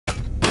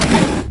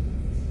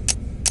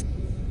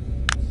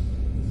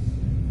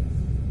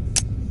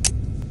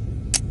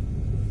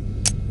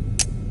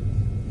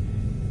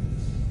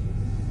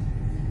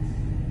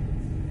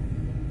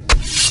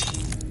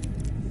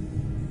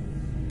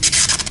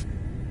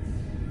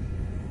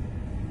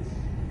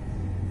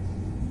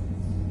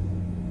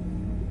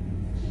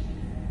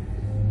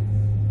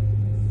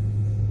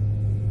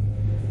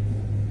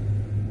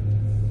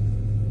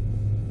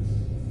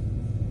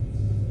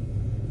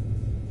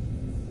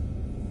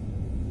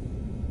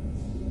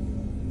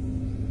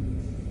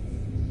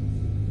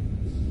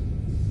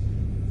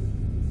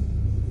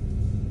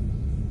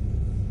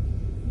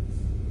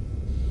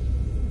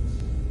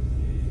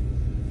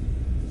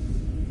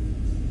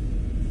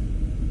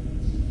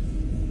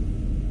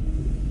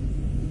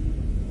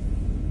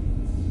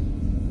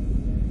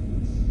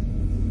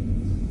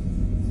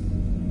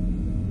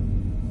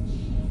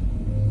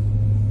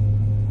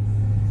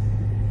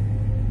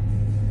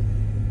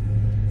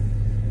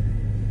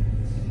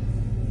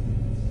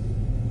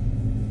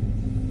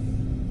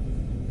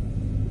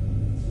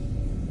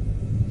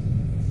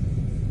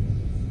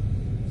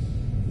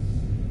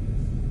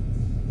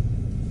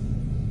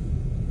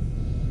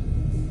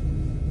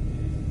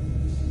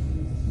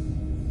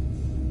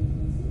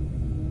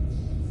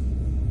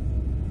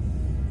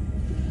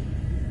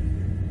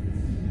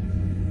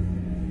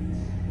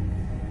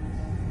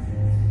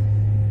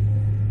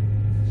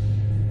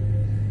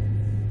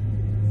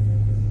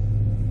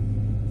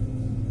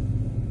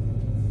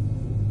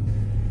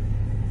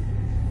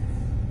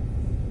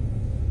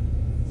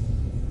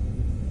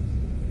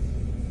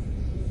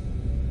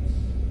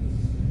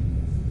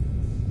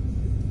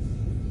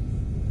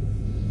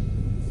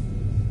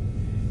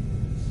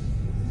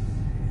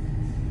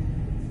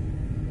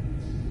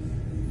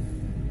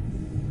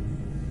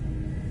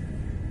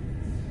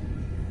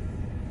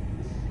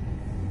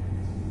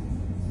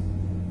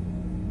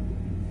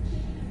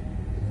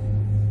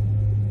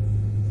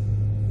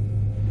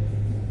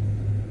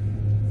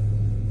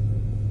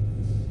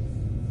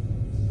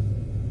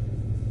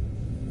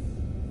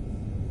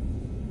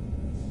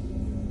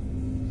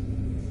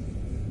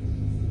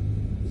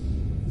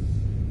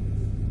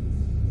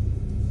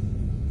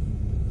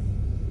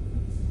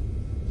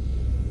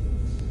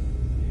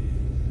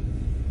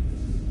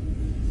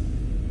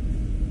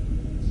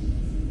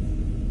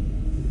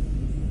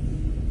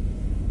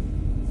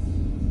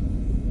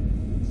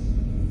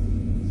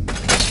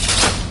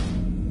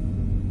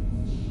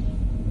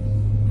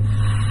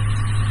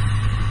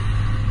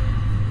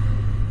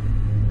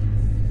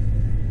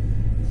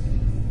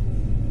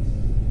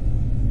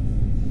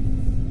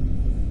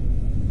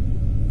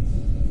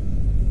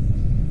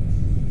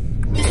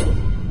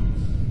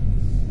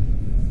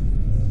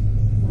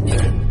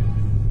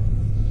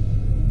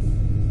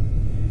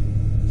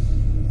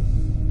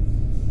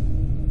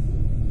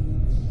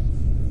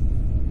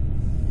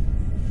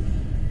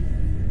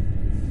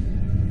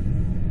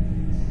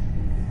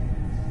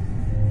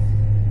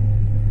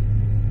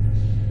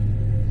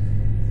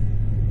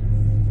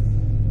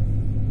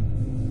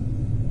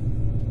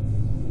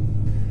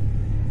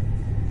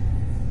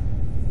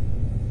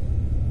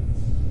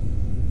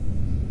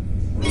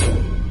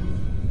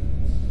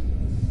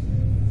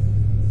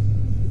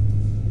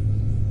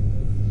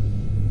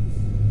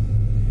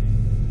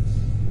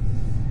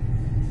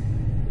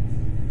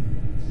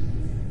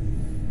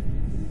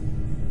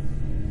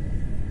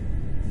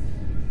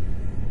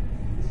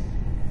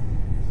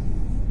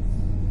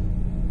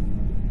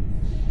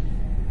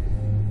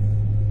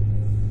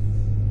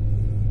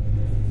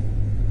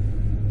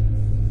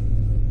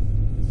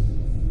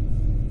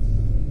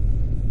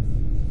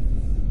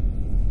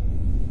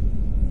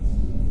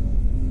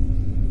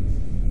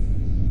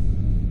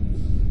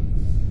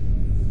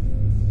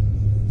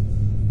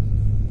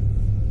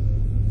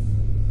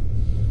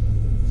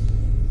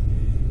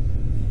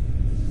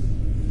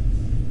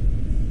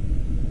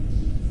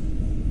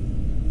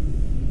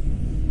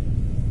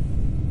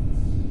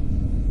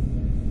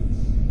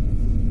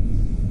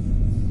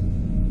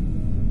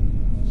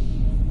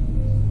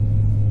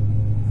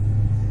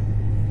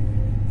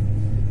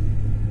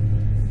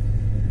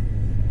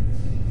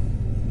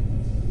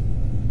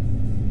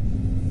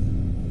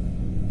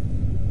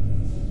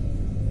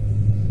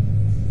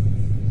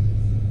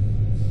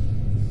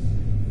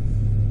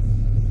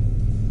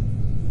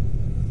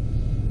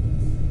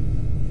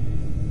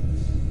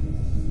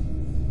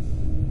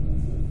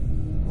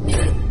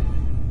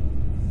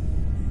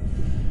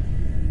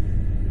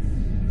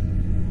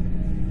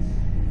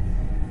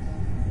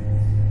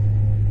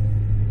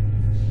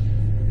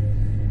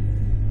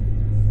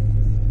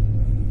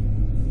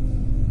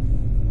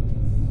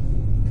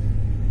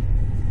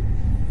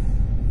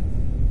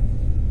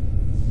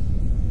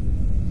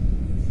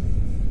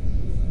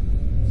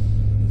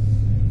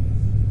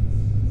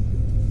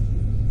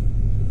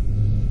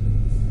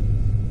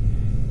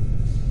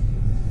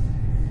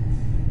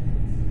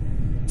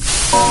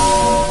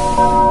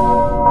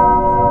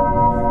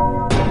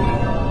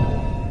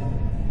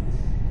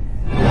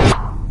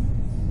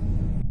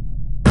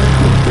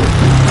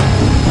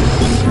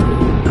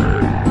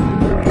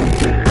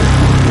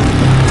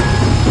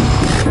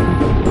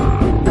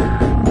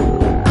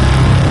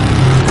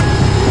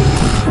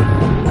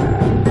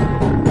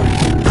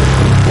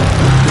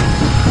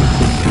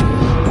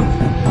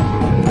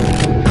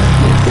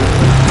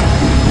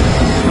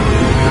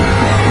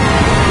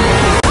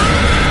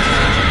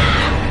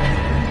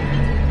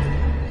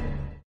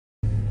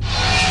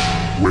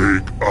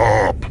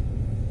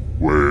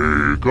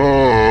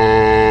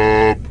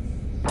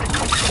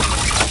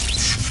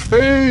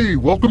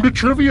Welcome to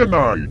Trivia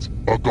Night!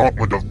 A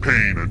gauntlet of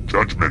pain and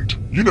judgment.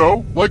 You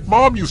know, like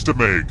Mom used to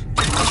make.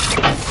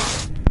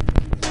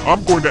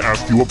 I'm going to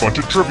ask you a bunch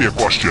of trivia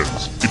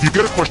questions. If you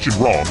get a question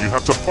wrong, you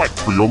have to fight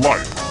for your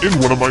life in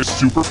one of my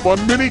super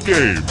fun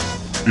mini-games.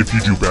 If you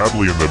do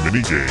badly in the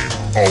minigame,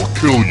 I'll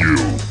kill you.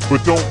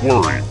 But don't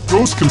worry,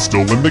 Ghost can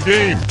still win the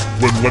game.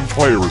 When one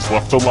player is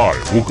left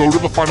alive, we'll go to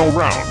the final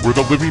round where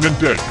the living and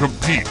dead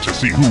compete to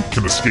see who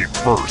can escape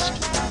first.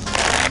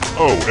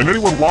 Oh, and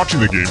anyone watching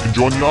the game can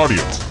join the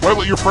audience. Why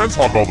let your friends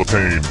hog all the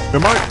pain?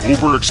 Am I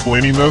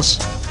over-explaining this?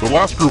 The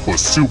last group was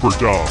super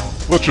dumb.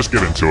 Let's just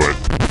get into it.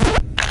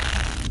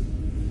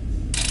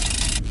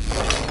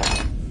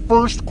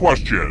 First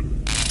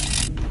question.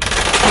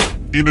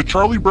 In A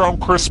Charlie Brown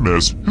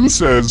Christmas, who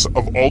says,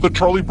 of all the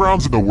Charlie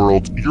Browns in the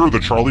world, you're the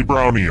Charlie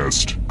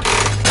Browniest?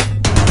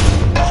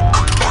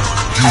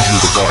 Use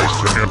your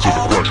device to answer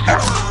the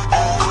question.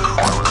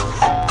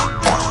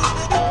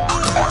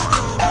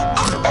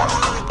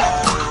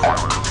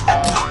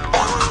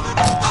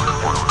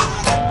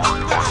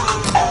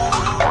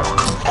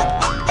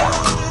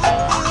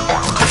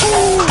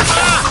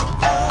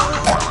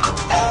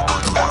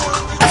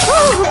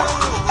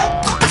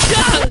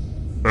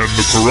 And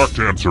the correct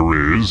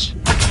answer is...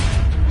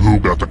 who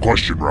got the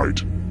question right?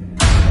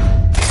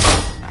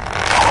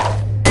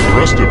 The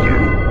rest of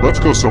you, let's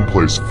go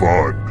someplace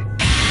fun.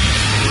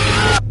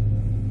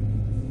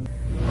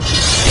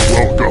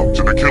 Welcome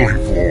to the killing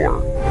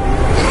floor.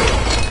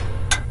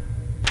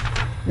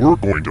 We're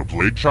going to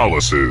play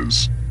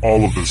chalices.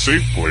 All of the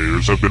safe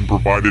players have been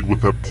provided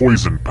with a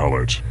poison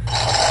pellet.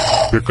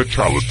 Pick a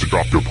chalice to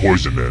drop your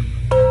poison in.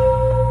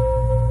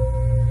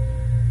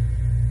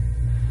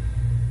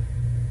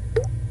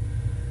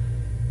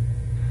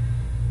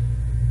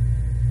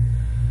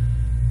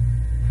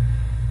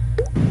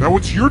 Now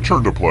it's your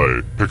turn to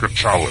play. Pick a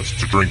chalice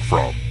to drink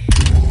from.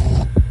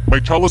 My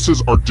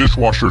chalices are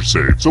dishwasher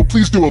safe, so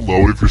please do a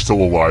load if you're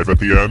still alive at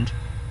the end.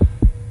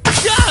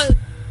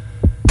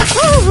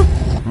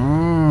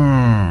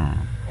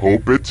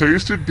 Hope it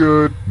tasted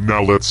good.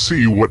 Now let's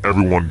see what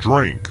everyone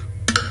drank.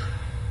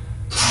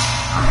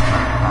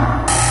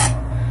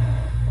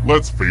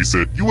 Let's face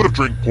it, you would have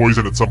drank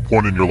poison at some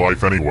point in your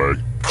life anyway.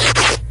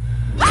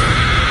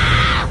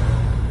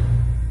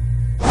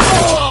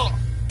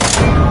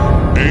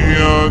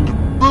 And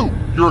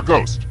boom, you're a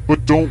ghost.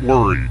 But don't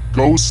worry,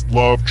 ghosts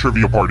love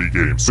trivia party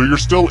games, so you're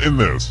still in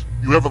this.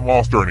 You haven't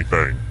lost or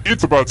anything.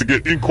 It's about to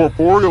get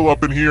incorporeal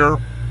up in here.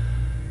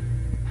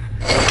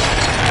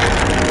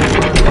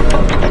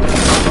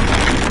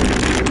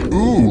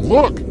 Ooh,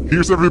 look,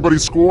 here's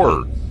everybody's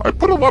score. I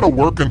put a lot of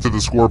work into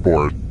the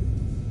scoreboard.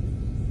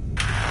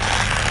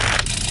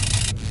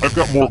 I've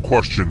got more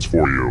questions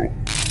for you.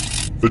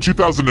 The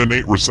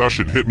 2008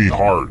 recession hit me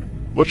hard.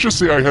 Let's just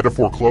say I had to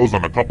foreclose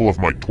on a couple of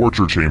my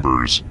torture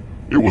chambers.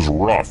 It was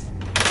rough.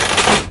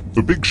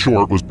 The Big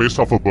Short was based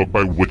off a book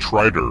by which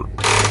writer?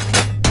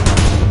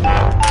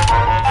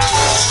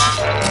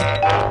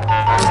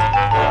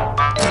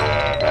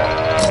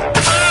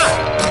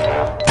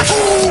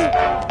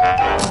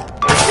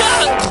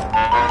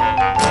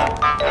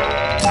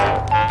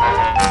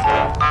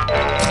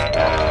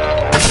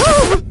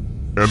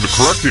 And the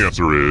correct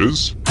answer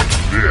is...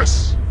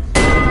 this.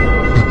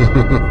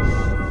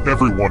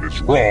 Everyone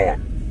is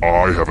wrong.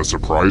 I have a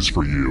surprise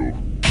for you.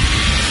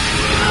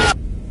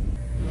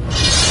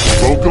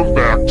 Welcome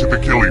back to the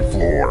killing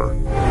floor.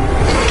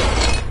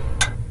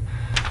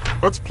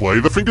 Let's play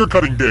the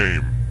finger-cutting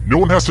game. No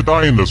one has to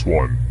die in this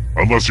one,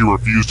 unless you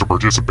refuse to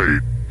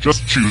participate.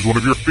 Just choose one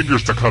of your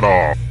fingers to cut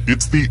off.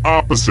 It's the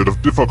opposite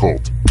of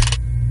difficult.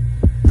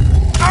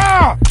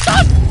 Ah!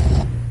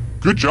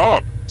 Good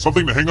job.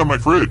 Something to hang on my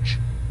fridge.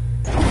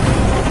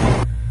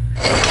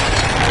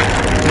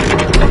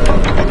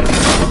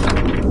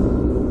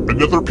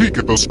 Another peek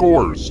at the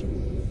scores.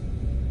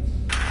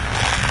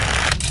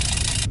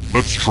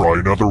 Let's try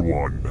another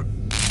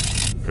one.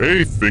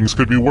 Hey, things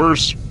could be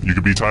worse. You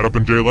could be tied up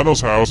in Jay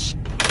Leno's house.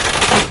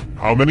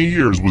 How many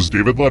years was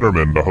David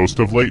Letterman the host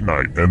of Late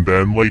Night and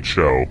then Late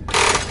Show?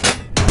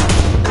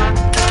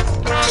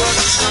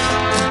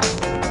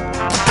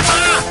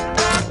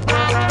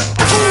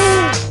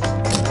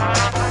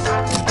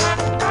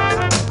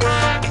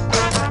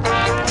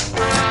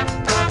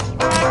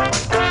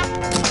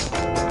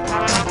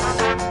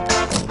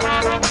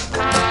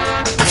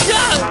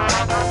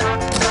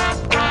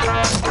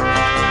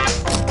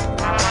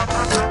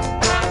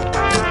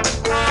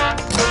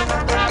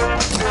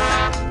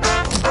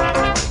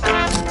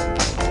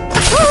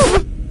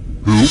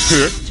 Who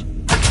picked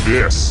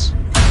this?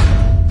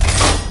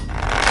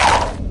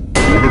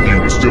 One of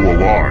you is still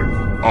alive.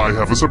 I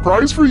have a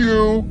surprise for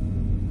you.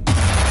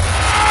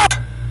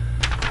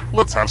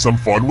 Let's have some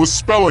fun with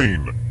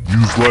spelling.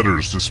 Use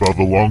letters to spell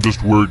the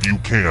longest word you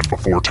can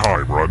before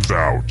time runs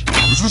out.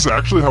 This is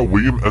actually how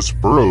William S.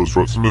 Burroughs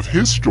wrote some of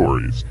his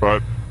stories,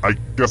 but I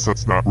guess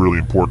that's not really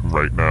important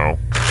right now.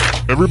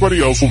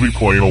 Everybody else will be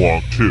playing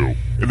along too,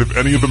 and if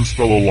any of them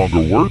spell a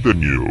longer word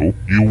than you,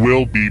 you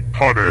will be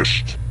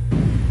punished.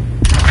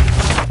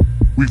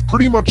 We've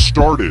pretty much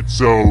started,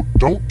 so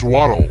don't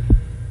dawdle.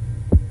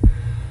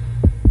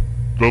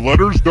 The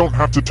letters don't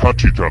have to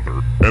touch each other,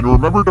 and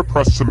remember to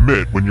press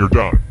submit when you're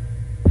done.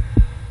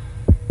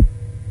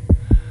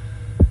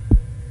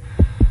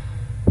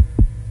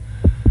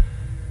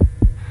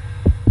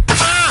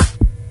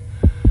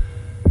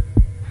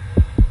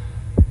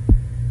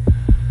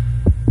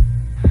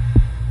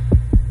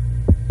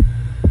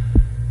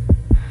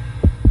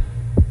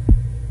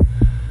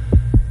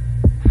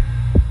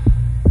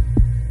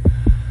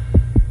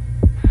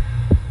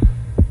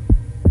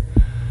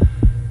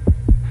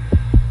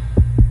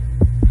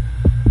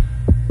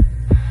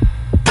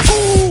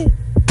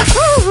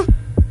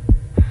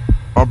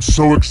 I'm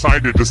so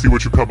excited to see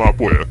what you come up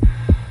with.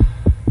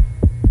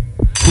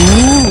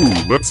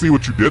 Ooh, let's see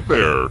what you did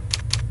there.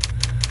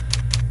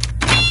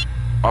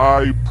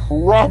 I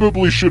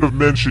probably should have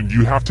mentioned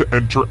you have to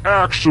enter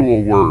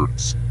actual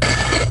words.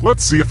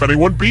 Let's see if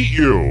anyone beat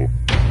you.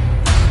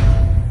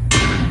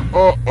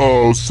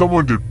 Uh-oh,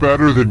 someone did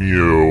better than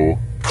you.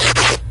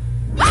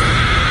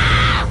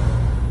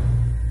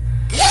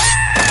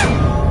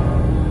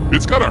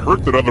 It's gotta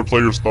hurt that other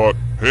players thought,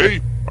 hey,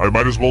 I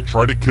might as well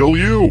try to kill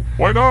you.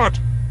 Why not?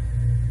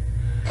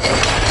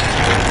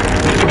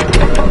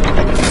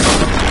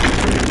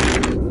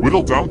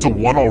 Whittled down to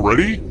 1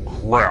 already?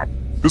 Crap.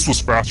 This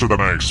was faster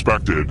than I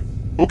expected.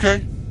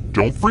 Okay,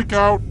 don't freak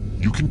out.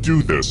 You can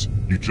do this.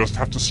 You just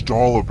have to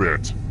stall a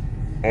bit.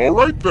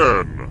 Alright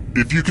then.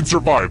 If you can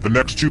survive the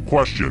next 2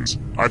 questions,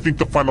 I think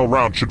the final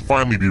round should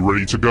finally be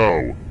ready to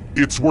go.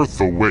 It's worth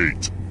the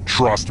wait.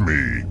 Trust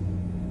me.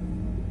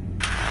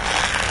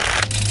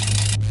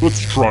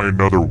 Let's try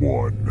another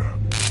one.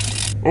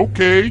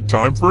 Okay,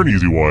 time for an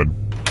easy one.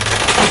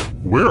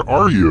 Where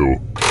are you?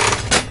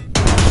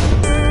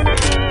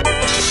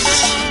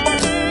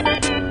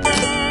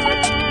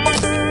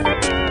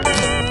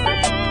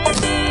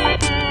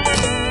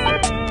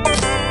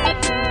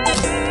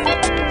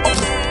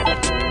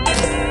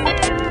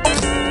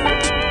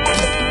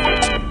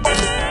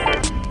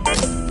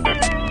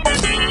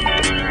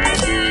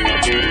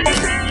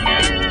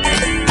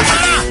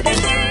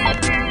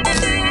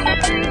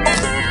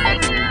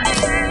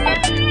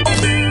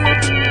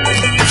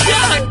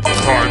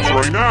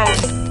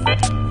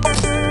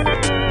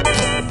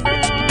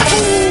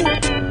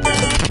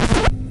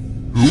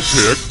 Who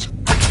picked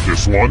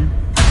this one?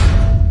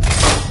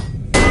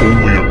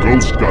 Only a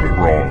ghost got it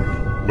wrong.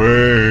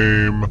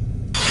 Lame.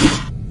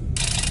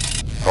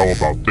 How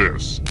about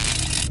this?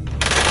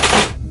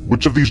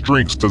 Which of these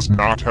drinks does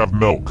not have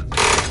milk?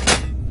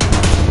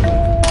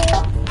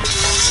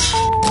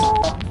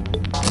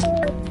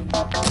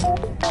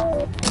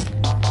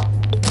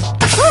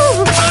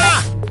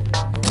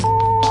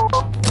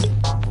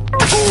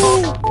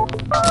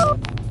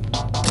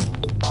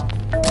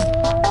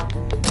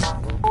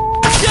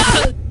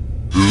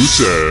 Who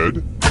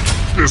said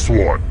this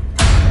one?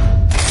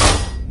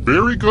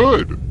 Very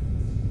good.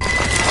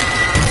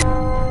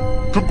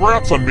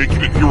 Congrats on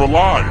making it here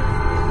alive.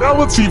 Now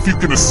let's see if you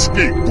can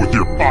escape with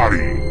your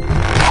body.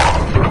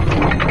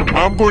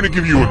 I'm going to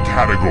give you a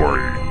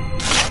category.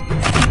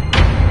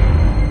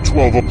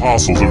 12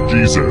 Apostles of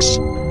Jesus.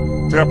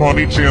 Tap on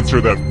each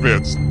answer that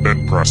fits,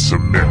 then press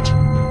submit.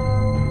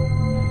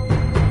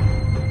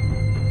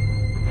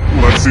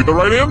 Let's see the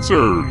right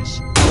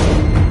answers.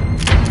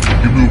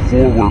 You move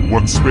forward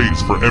 1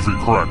 space for every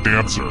correct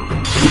answer.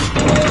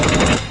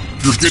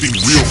 You're getting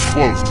real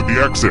close to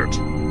the exit.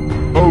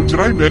 Oh, did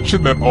I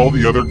mention that all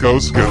the other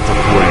ghosts get to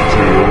play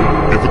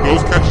too? If a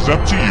ghost catches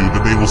up to you,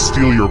 then they will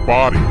steal your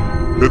body.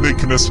 Then they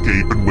can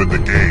escape and win the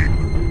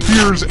game.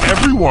 Here's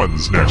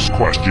everyone's next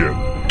question.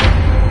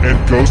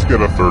 And ghosts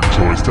get a 3rd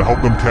choice to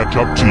help them catch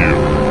up to you.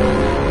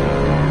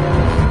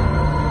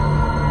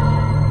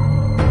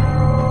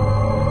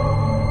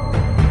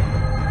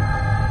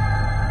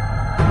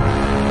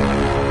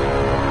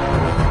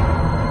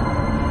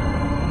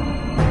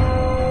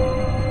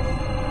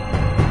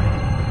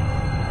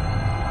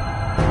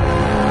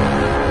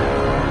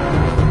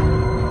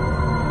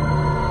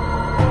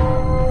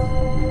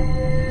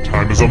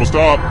 Time is almost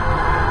up.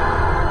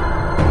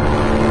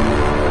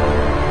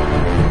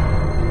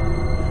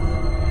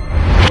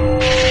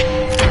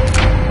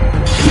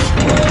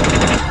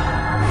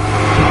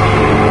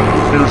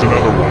 Here's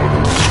another one.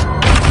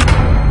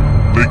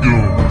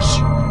 Legumes.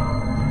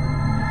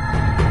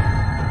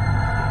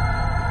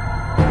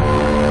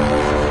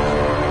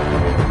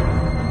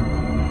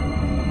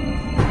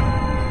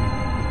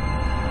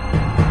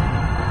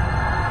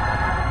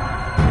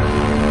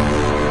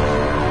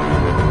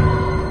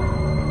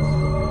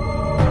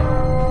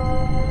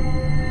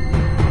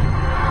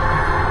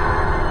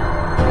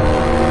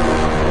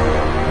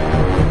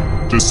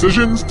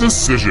 Decisions. Can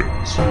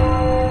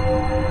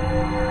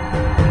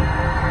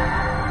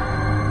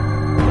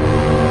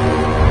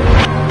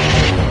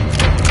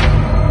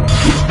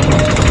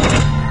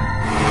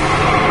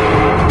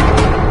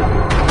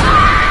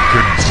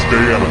you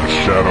stay out of the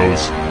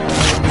shadows?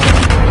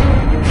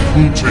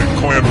 Wu-Tang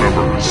Clan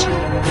members.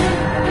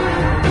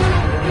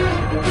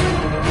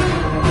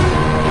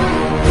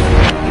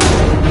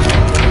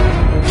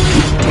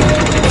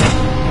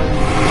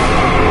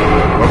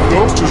 A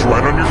ghost is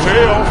right on your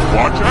tail.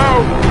 Watch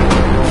out.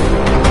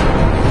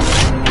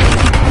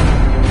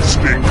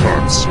 Snake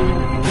cuts.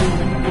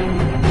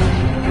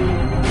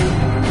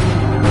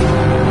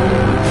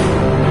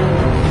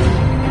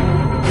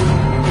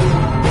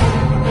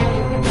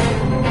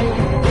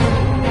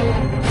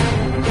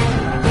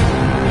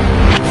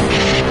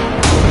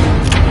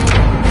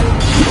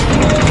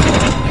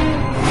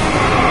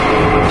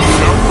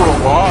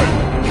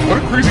 What a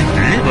crazy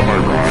game, am I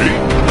right?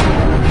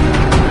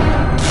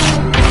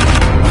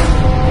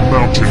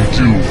 Mountain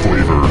Dew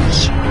flavors.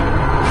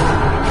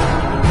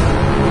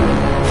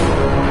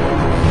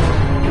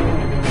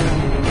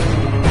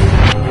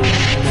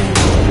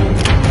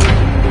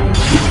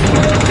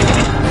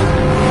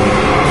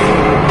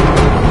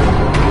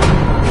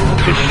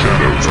 The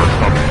shadows are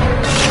coming.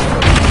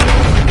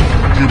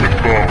 Human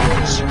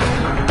bones.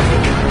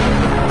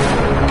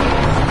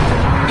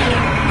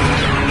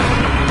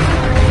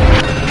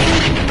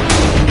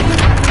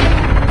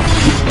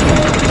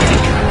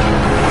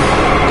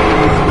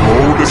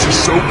 This is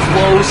so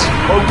close!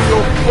 A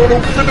real photo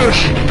finish!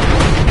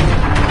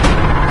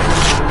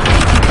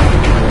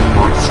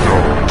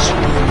 Birthstones.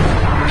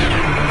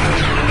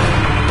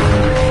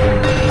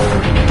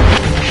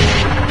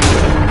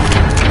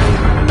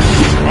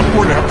 I'm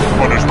going to have to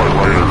punish my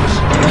writers.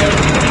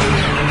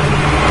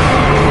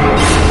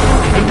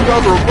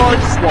 Another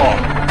life swap!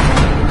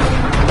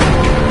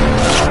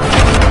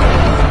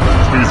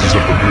 Phases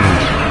of the moon.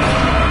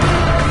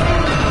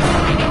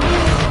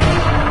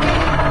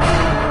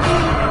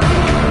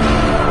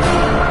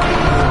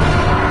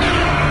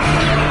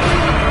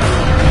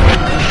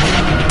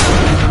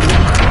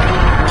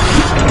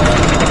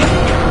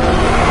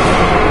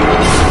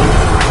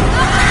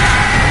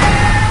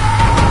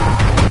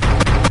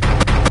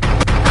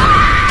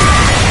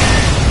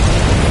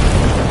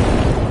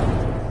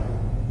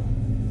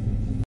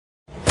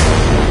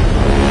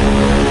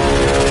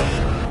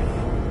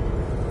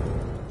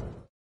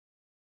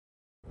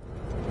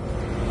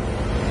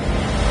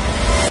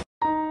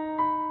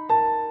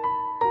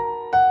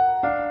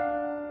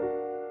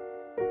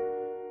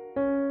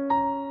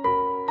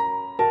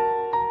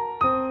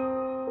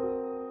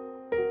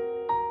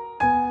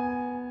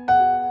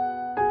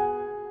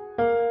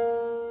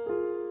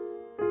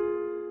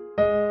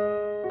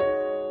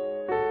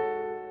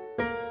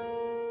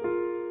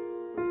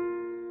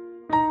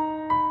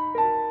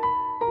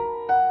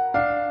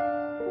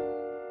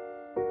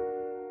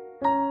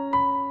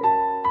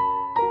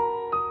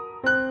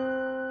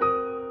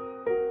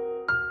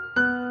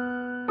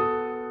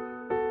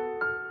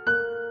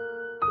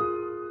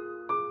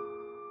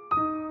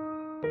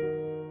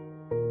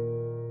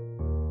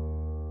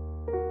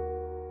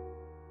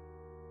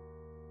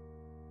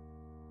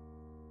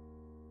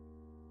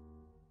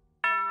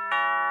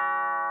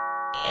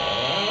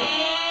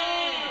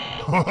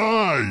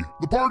 Hi!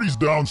 The party's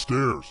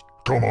downstairs.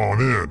 Come on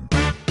in.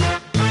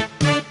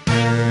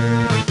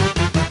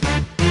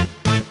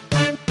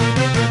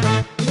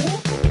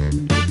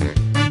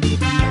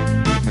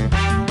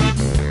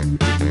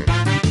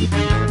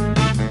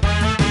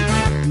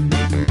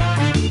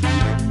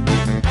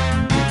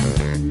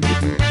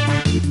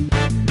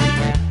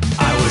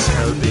 I was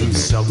helping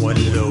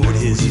someone load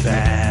his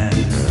van.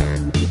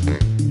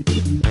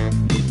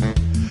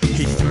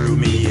 He threw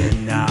me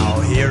in,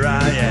 now here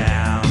I am.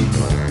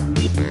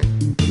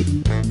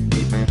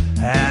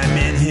 I'm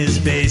in his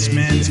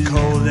basement,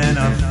 cold and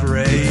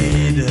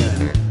afraid,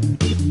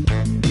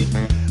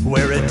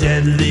 where a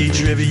deadly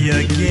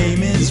trivia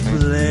game is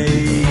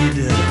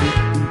played.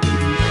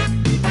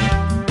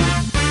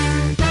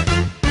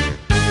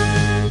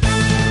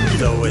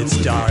 Though it's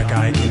dark,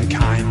 I can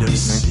kind of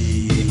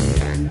see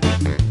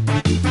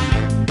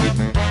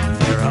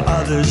there are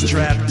others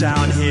trapped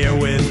down here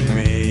with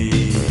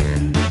me.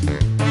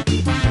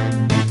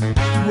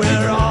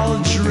 We're all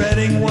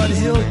dreading what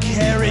he'll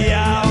carry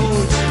out.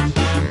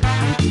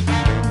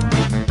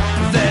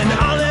 Then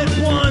all at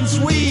once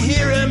we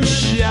hear him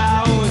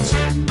shout.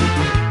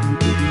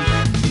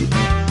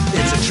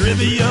 It's a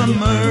trivia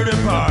murder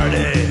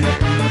party,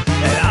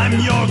 and I'm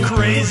your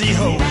crazy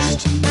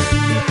host.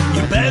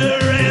 You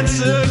better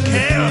answer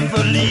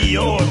carefully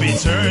or be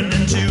turned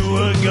into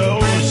a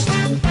ghost.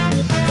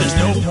 There's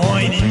no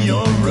point in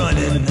your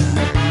running,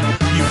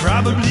 you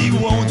probably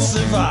won't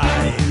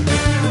survive.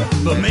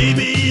 But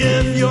maybe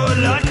if your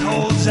luck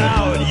holds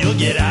out, you'll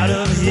get out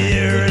of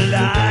here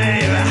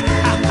alive.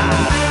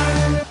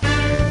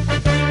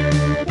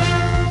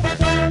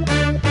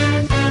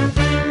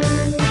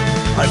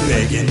 I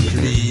beg and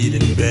plead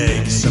and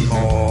beg some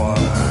more,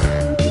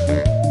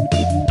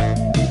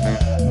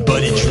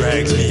 but he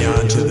drags me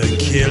onto the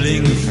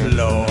killing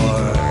floor.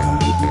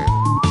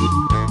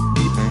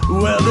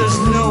 Well, there's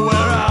nowhere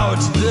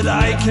out that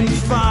I can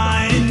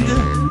find,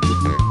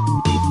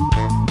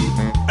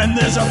 and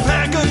there's a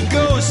pack of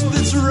ghosts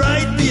that's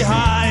right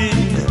behind.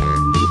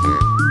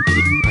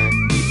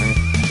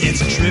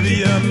 It's a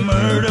trivia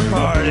murder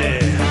party,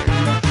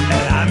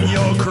 and I'm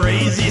your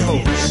crazy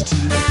host.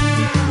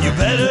 You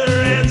better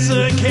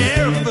answer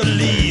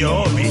carefully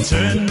or be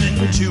turned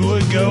into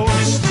a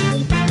ghost.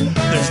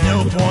 There's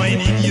no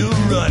point in you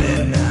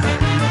running.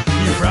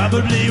 You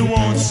probably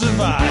won't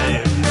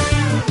survive.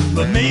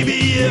 But maybe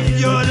if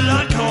your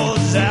luck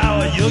holds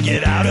out, you'll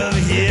get out of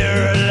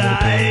here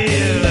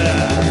alive.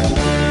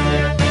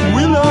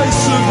 Will I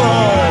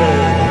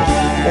survive?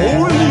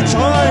 Only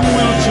time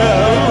will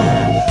tell.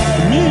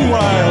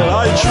 Meanwhile,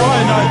 I try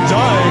not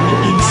dying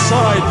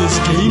inside this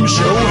game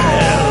show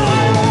hell.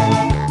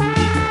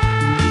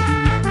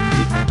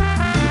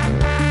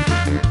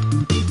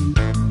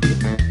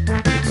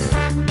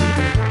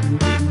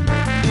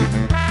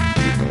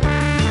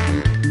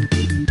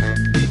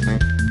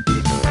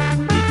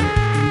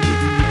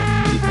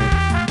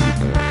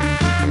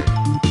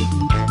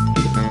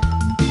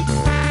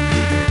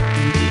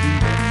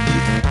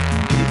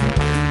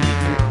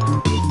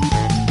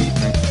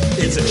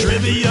 It's a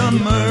trivia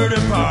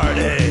murder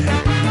party,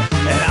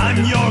 and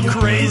I'm your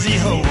crazy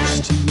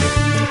host.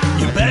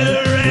 You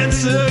better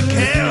answer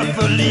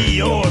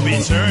carefully or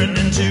be turned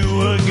into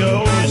a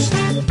ghost.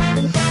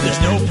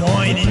 There's no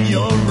point in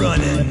your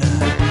running.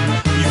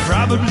 You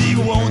probably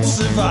won't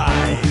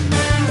survive.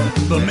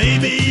 But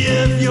maybe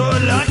if your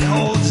luck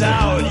holds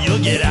out,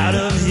 you'll get out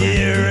of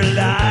here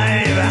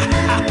alive.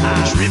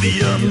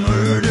 Trivia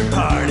murder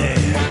party.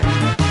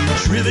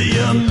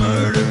 Trivia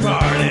murder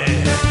party.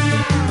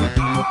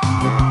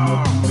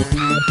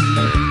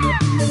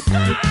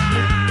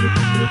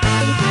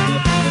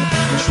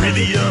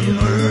 Trivia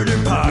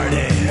murder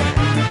party.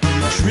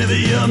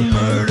 Trivia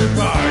murder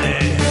party.